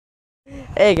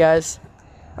Hey guys,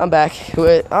 I'm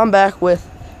back with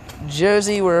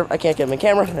Josie. I can't get my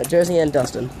camera. Josie and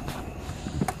Dustin,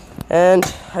 and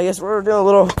I guess we're doing a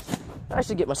little. I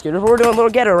should get my scooter, but we're doing a little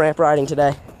Getto ramp riding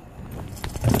today.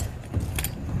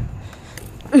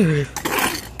 Too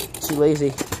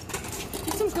lazy.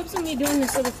 Get some clips of me doing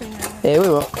this little thing. Yeah, we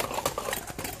will.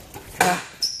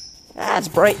 It's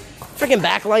bright. Freaking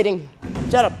backlighting.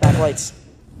 Shut up, backlights.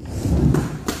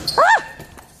 Ah!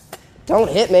 Don't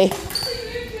hit me.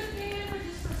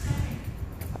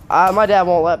 My dad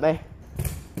won't let me.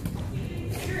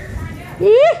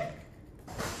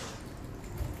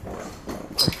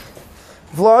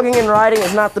 Vlogging and riding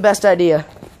is not the best idea.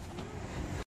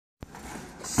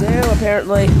 So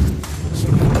apparently,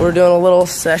 we're doing a little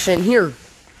session here.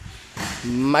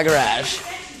 My garage.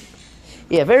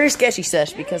 Yeah, very sketchy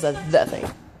sesh because of that thing,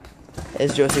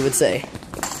 as Josie would say.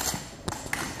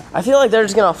 I feel like they're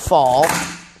just gonna fall.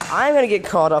 I'm gonna get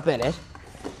caught up in it,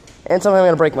 and somehow I'm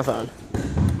gonna break my phone.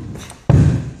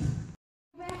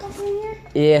 Back up in here?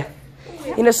 Yeah.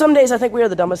 You know, some days I think we are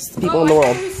the dumbest people in the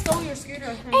world. Who stole your scooter?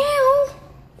 I think. Ew.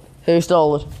 Who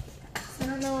stole it? I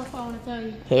don't know if I want to tell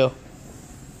you. Who?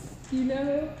 Do you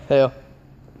know Who? who?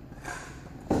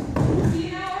 Do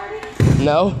you know already?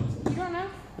 No. You don't know?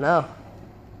 No.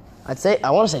 I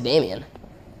want to say Damien.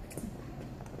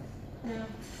 No.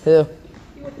 Who?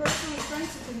 You were personally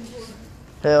friends with him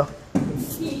before. Who?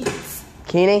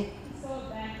 Keeney? So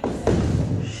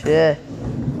bad. Shit.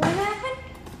 What happened?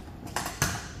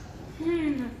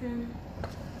 Nothing.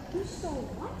 Who stole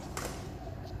what?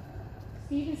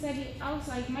 Steven said I was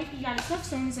like, Mikey got his stuff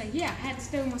stolen. He's like, yeah, I had to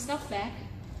steal my stuff back.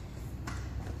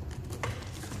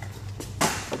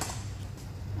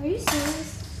 Are you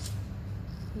serious?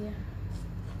 Yeah.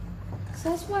 So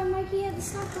that's why Mikey had to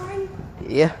stop riding?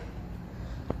 Yeah.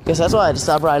 Guess that's why I had to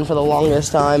stop riding for the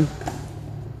longest time.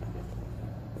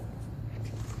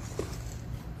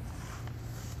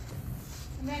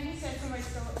 And then he said somebody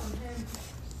stole it from him.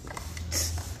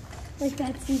 Like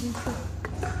that's even cool.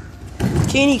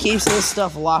 Keeney keeps his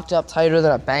stuff locked up tighter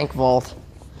than a bank vault.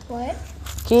 What?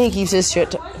 Keeney keeps his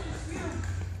shit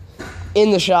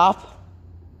in the shop.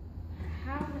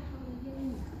 How the hell are you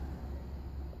getting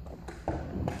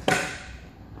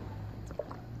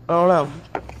I don't know.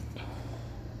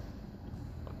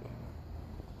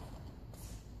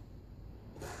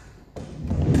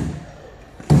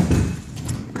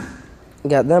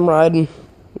 Got them riding,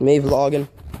 me vlogging.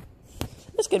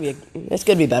 It's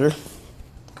gonna be better.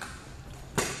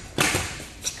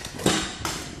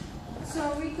 So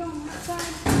are we going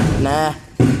outside? Nah.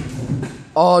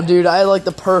 Oh, dude, I had like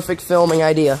the perfect filming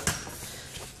idea.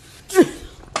 Get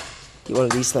one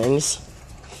of these things.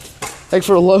 Like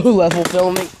for low-level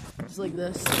filming. Just like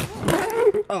this.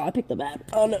 Oh, I picked the bad.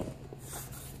 Oh, no.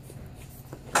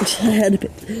 I had to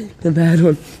pick the bad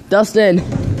one. Dustin.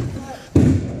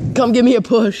 Come give me a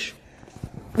push.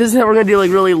 This is how we're gonna do like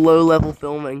really low-level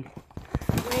filming.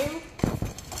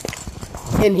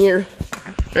 In here.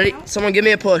 Ready? Someone give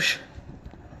me a push.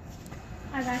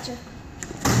 I gotcha.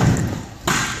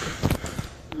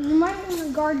 You might want to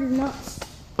guard your nuts.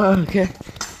 Okay.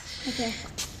 Okay.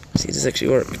 See, does this actually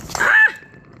work?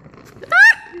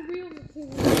 Your wheels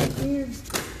are weird.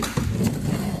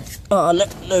 Oh,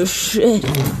 no shit.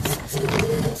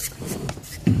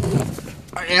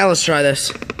 Alright, now let's try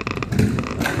this.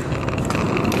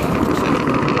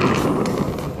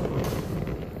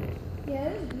 Yeah,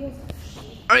 this is beautiful.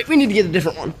 Alright, we need to get a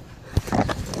different one.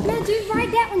 No, dude,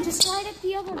 ride that one. Just slide it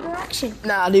the other direction.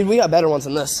 Nah, dude, we got better ones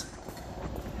than this.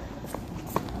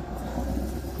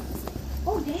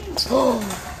 Oh, damn.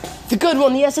 The good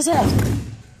one, the SSF.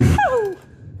 Woo!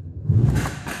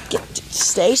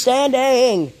 Stay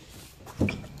standing.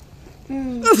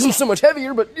 This isn't so much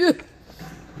heavier, but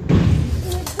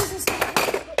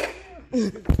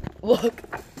look.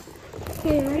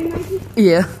 Okay, ready, Mikey?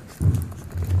 Yeah.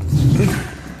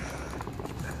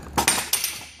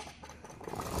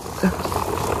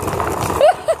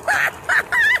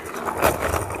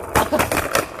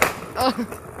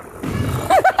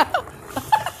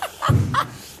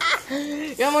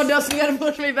 Come on, Dustin, you gotta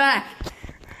push me back.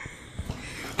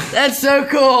 That's so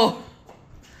cool.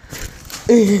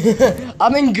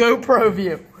 I'm in GoPro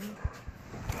view.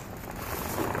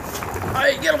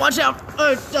 Alright, you gotta watch out.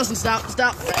 Oh, Dustin, stop.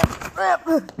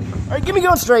 Alright, give me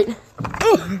going straight.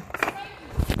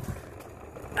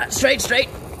 Straight.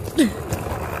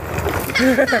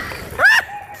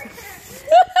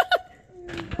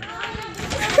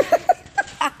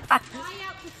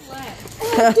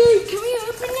 Dude, can we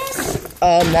open this?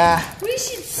 Nah. We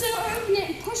should still open it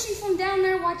and push you from down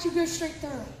there. Watch you go straight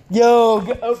through. Yo,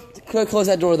 close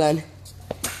that door then.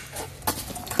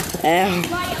 Ow.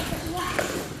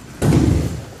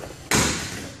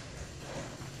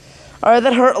 Alright,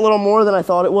 that hurt a little more than I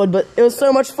thought it would, but it was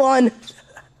so much fun.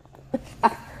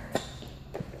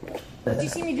 Did you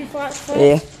see me do flat?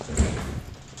 Yeah.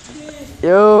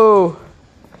 Yo.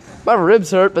 My ribs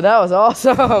hurt, but that was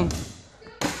awesome.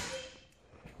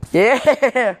 Yeah. You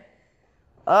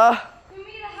want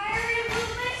me to higher it a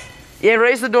little bit? Yeah,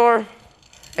 raise the door.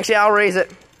 Actually, I'll raise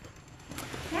it.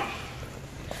 Okay.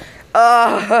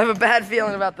 I have a bad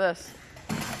feeling about this.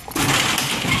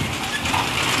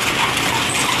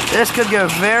 This could go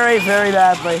very, very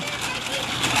badly.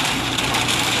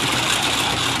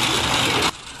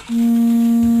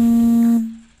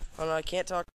 Oh no, I can't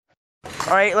talk.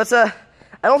 Alright, let's, I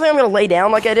don't think I'm gonna lay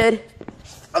down like I did.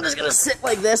 I'm just gonna sit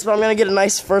like this, but I'm gonna get a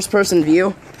nice first person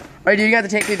view. Alright, dude, you got to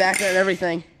take me back there and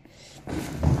everything.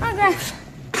 Okay.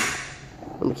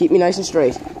 I'm gonna keep me nice and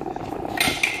straight. So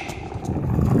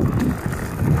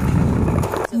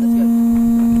that's good.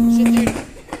 Shit, dude.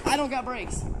 I don't got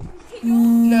brakes.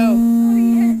 No. Oh,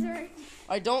 yeah, sorry.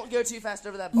 Alright, don't go too fast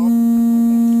over that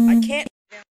bump. I can't.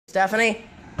 Stephanie?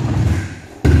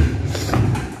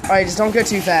 Alright, just don't go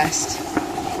too fast.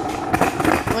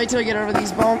 Wait till I get over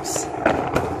these bumps.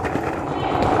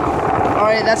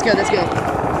 Alright, that's good, that's good.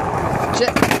 Shit.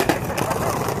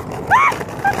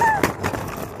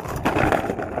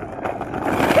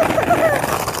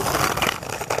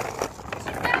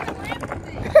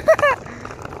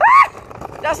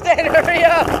 Justin, hurry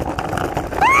up!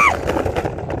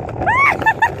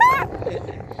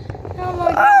 Oh my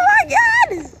god. Oh my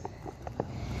god!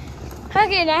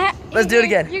 Okay, now. Let's do it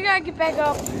again. You gotta get back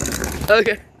up.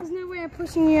 Okay. There's no way of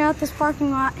pushing you out this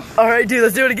parking lot. Alright, dude,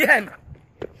 let's do it again.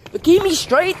 But keep me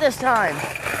straight this time.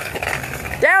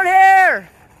 Down here!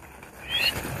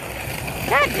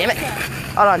 God damn it.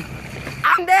 Hold on.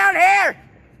 I'm down here!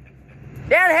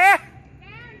 Down here!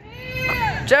 Down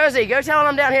here! Josie, go tell him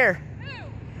I'm down here. Who?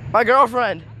 My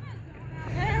girlfriend.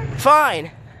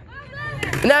 Fine.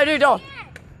 No, dude, don't.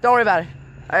 Don't worry about it.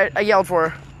 I yelled for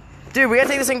her. Dude, we gotta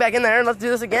take this thing back in there and let's do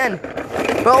this again.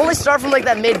 But only start from like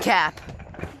that mid cap.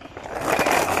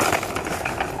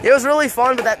 It was really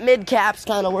fun, but that mid cap's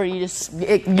kind of where you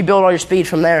you build all your speed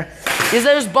from there. Because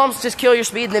those bumps just kill your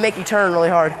speed and they make you turn really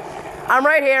hard. I'm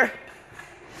right here.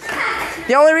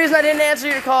 The only reason I didn't answer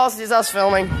your calls is I was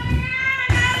filming. I'm gonna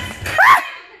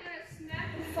smack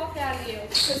the fuck out of you.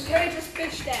 Because Terry just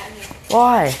bitched at me.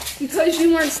 Why? Because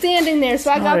you weren't standing there,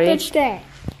 so I got Sorry. bitched at.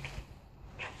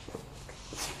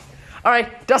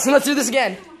 Alright, Dustin, let's do this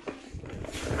again.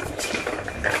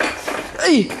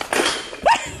 Hey.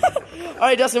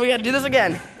 Alright, Dustin, we gotta do this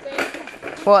again.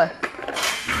 What?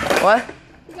 What?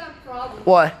 You got a problem.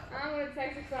 What? I'm gonna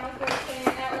text you from saying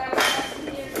that loud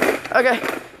here. Okay.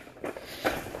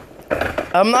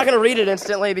 I'm not gonna read it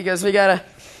instantly because we gotta.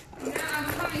 No, I'm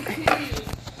coming to you.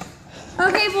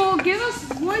 Okay, well, give us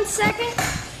 1 second,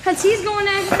 because he's going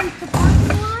out here into the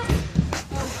parking lot.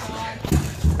 Oh, God.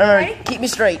 Remember, Ready? keep me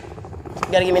straight.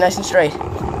 You gotta get me nice and straight.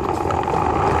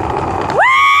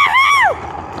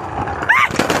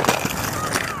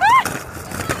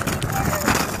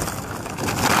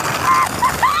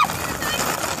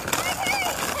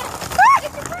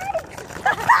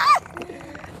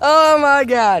 Oh my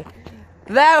god.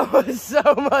 That was so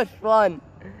much fun.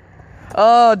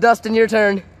 Oh, Dustin, your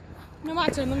turn. No, my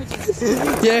turn. Let me do this.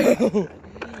 Yeah.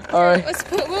 Alright. Let's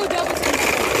put, we'll double team.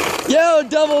 Yo,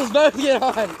 doubles, both get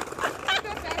on.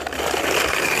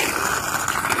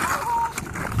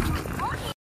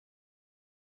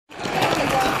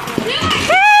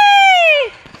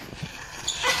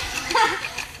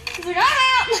 He's like, I'm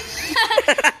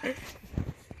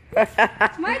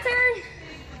out. My turn.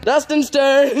 Dustin's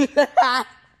turn.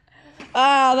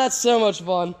 Ah, that's so much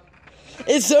fun.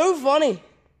 It's so funny.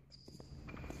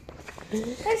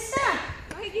 Hey, stop.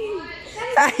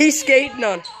 He's skating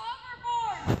on.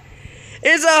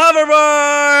 It's a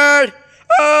hoverboard.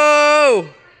 Oh.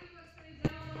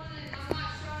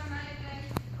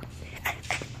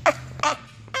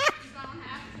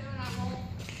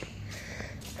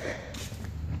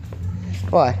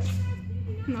 What?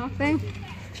 Nothing.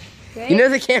 You know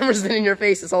the camera's been in your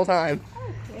face this whole time.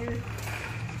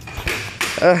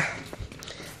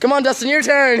 Come on, Dustin, your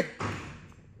turn.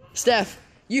 Steph,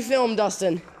 you film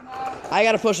Dustin. No. I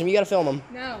gotta push him. You gotta film him.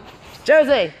 No.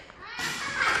 Josie,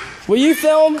 will you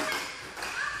film?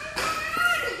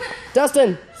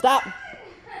 Dustin, stop.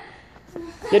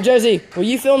 Yeah, Josie, will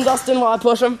you film Dustin while I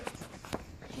push him?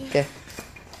 Okay.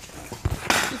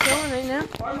 You filming right now?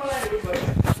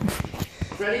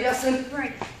 Ready, Dustin?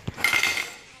 Right.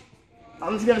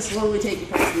 I'm just gonna slowly take you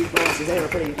past these bumps because they were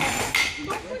pretty.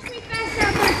 Don't push me faster.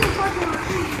 I'm going to the parking lot.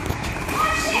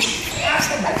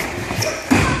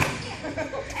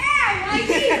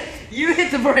 You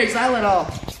hit the brakes, I let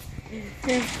off. Here,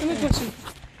 let me push him.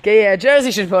 Okay, yeah,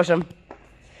 Josie should push him.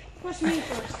 Push me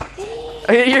first.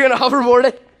 Okay, you're gonna hoverboard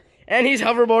it? And he's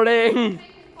hoverboarding.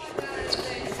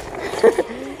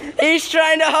 He's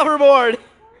trying to hoverboard.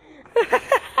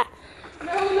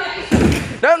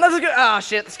 No, that's a good. Oh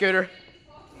shit, the scooter.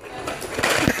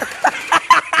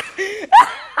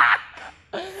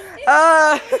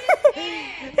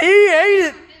 He ate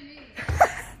it.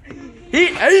 He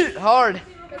ate it hard.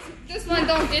 This one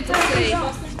don't get to say.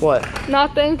 What?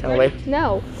 Nothing. Tell me.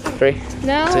 No. 3,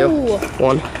 No. 2,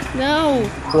 1. No.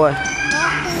 What?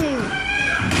 Nothing.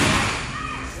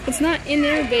 It's not in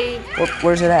there, babe.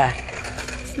 Where's it at?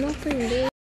 It's nothing, babe.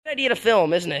 Good idea to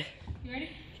film, isn't it? You ready?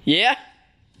 Yeah.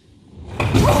 I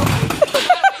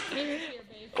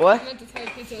What? meant to tell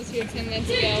you was here 10 minutes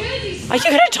ago. You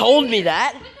could have told me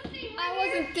that. I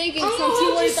wasn't thinking, so I'm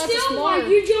too worried about the smart.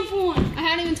 You jump on. I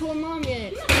haven't even told Mom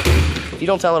yet. If you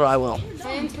don't tell her, I will.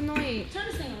 I am tonight. Turn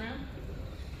this thing around.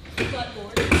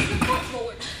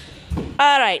 Buttboard.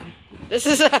 All right. This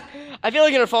is. I feel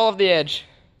like I'm gonna fall off the edge.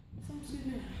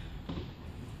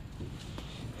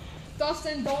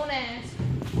 Dustin, don't ask.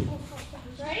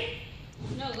 Ready?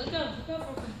 No, let go. Let go.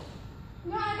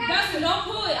 No, I got Dustin, don't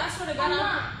pull it. I swear to God, I'm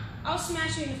not. I'll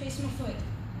smash you in the face with my foot.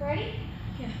 Ready?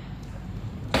 Yeah.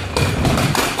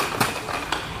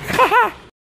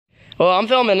 Well, I'm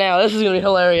filming now. This is gonna be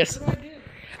hilarious. What do I do?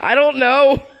 I don't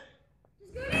know.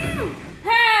 Just go down.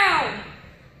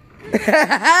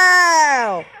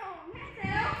 How?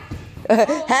 How?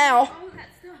 How? Oh, that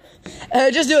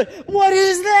stuff. Just do it. What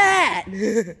is that?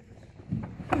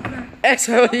 That's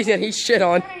what he shit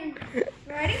on.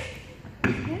 Ready?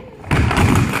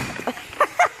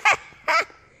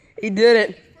 He did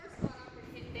it.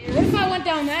 What if I went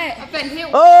down that? I've been hit.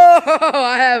 Oh,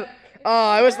 I have. Oh,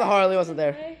 I wish the Harley wasn't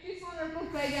there.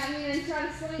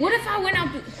 What if I went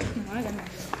out?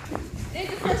 It's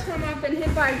the first time I've been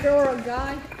hit by a girl or a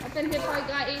guy. I've been hit by a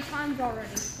guy 8 times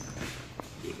already.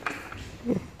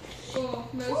 Well,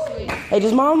 mostly. Hey,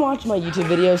 does Mom watch my YouTube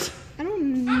videos? I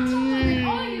don't know.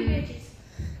 All you bitches.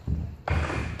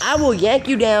 I will yank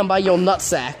you down by your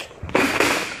nutsack.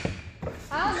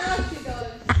 I don't know if she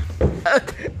does. I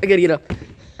gotta get up.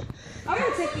 I'm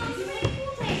gonna take you.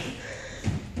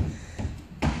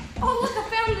 Oh, look, I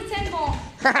found the 10 ball.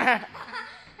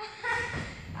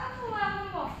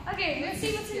 Okay, let's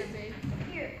see what's here, babe.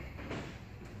 here.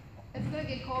 It's gonna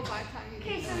get cold by the time you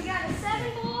Okay, get so we got a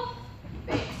 7 ball,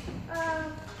 babe.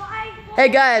 5 ball. Hey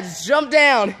guys, jump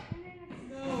down.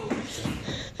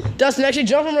 Dustin, actually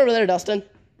jump from over there, Dustin.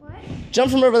 What?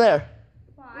 Jump from over there.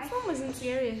 Why? This one wasn't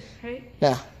serious, right?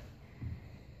 Yeah.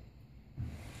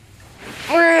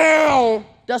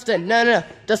 Dustin, no.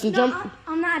 Dustin, jump.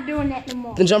 I'm not doing that no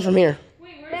more. Then jump from here.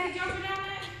 Wait, where's the jumper down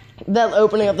at? That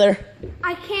opening up there.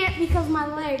 I can't because my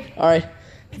leg. All right,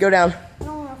 go down. I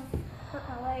don't want to hurt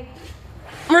my leg.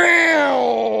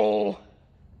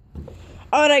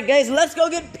 All right, guys, let's go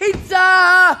get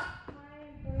pizza.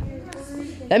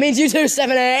 That means you too,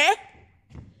 Stephanie.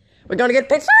 We're gonna get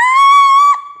pizza.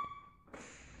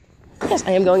 Yes,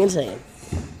 I am going insane.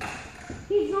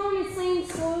 He's going insane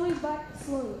slowly, but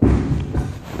slowly.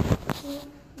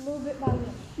 A little bit by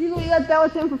little. You gonna let that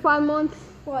with him for 5 months?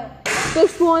 What?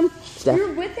 This one? Steph.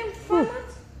 You're with him for 5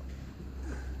 months?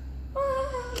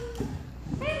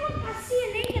 Hey, look, I see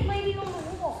a naked lady on the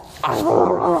wall.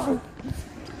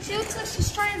 She looks like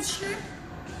she's trying to strip.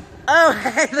 Oh,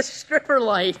 hey, the stripper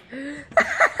light.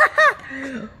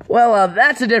 Well,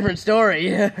 that's a different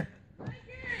story.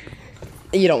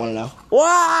 You don't want to know.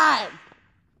 What?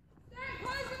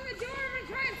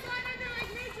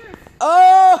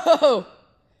 Oh!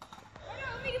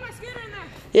 Let me get my scooter in there.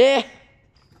 Yeah.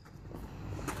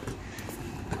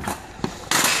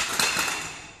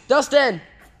 Dustin.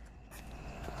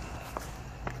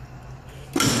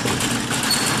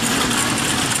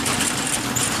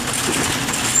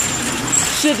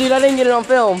 Shit, dude, I didn't get it on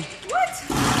film. What?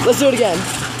 Let's do it again.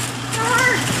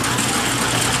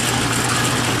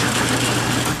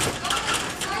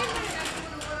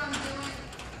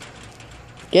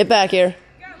 Get back here.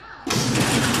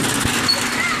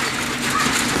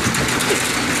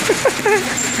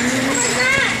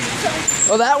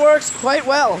 Well, that works quite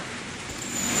well.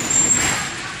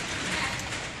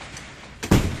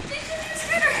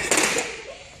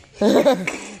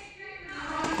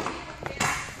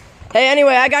 Hey,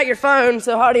 anyway, I got your phone,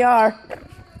 so howdy are.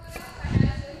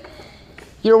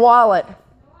 Your wallet.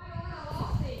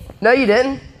 No, you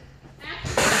didn't.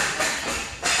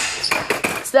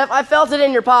 Steph, I felt it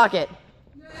in your pocket.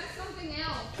 No, that's something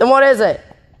else. Then what is it?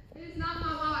 It is not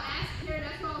my wallet. Ask her.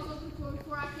 That's what I was looking for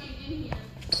before I came in here.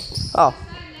 Oh.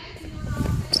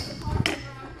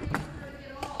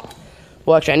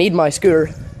 Well, actually, I need my scooter.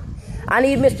 I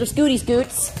need Mr. Scooty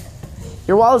Scoots.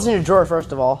 Your wallet's in your drawer,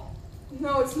 first of all.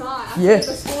 No, it's not. I Yes.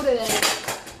 took the school today.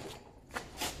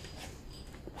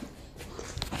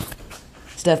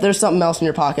 Steph, there's something else in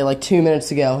your pocket like 2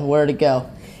 minutes ago. Where'd it go?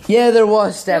 Yeah, there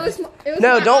was, Steph. It was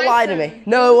No, my don't lie to iPhone. me.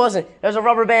 No, it wasn't. There's a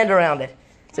rubber band around it.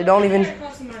 So don't even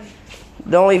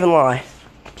lie.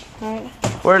 Alright.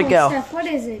 Where'd it go? Steph, what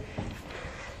is it?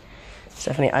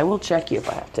 Stephanie, I will check you if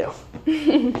I have to.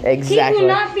 He Exactly. will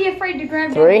not be afraid to grab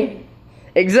that 3. booty.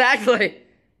 Exactly.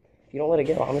 If you don't let it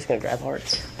go, I'm just gonna grab hard.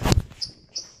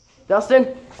 Dustin,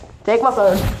 take my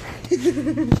phone.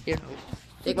 Here,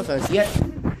 take my phone. See it?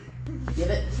 Give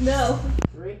it. No.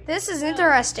 3, This is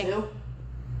interesting. 2,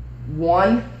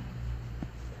 1.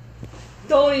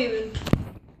 Don't even.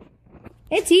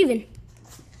 It's even.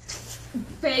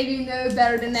 Baby, you know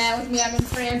better than that. With me having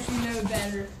friends, you know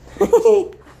better.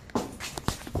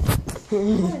 I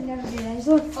would never do that.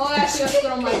 Look. Oh, actually, let's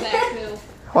go on my back, too.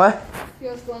 What?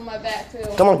 Let's go on my back, too.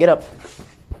 Come on, get up.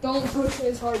 Don't push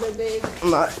this harder, babe. I'm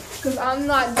not. Because I'm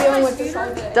not dealing with this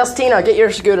all day. Dustina, get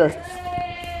your scooter.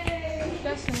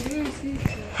 Justin, you see.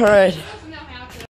 All right.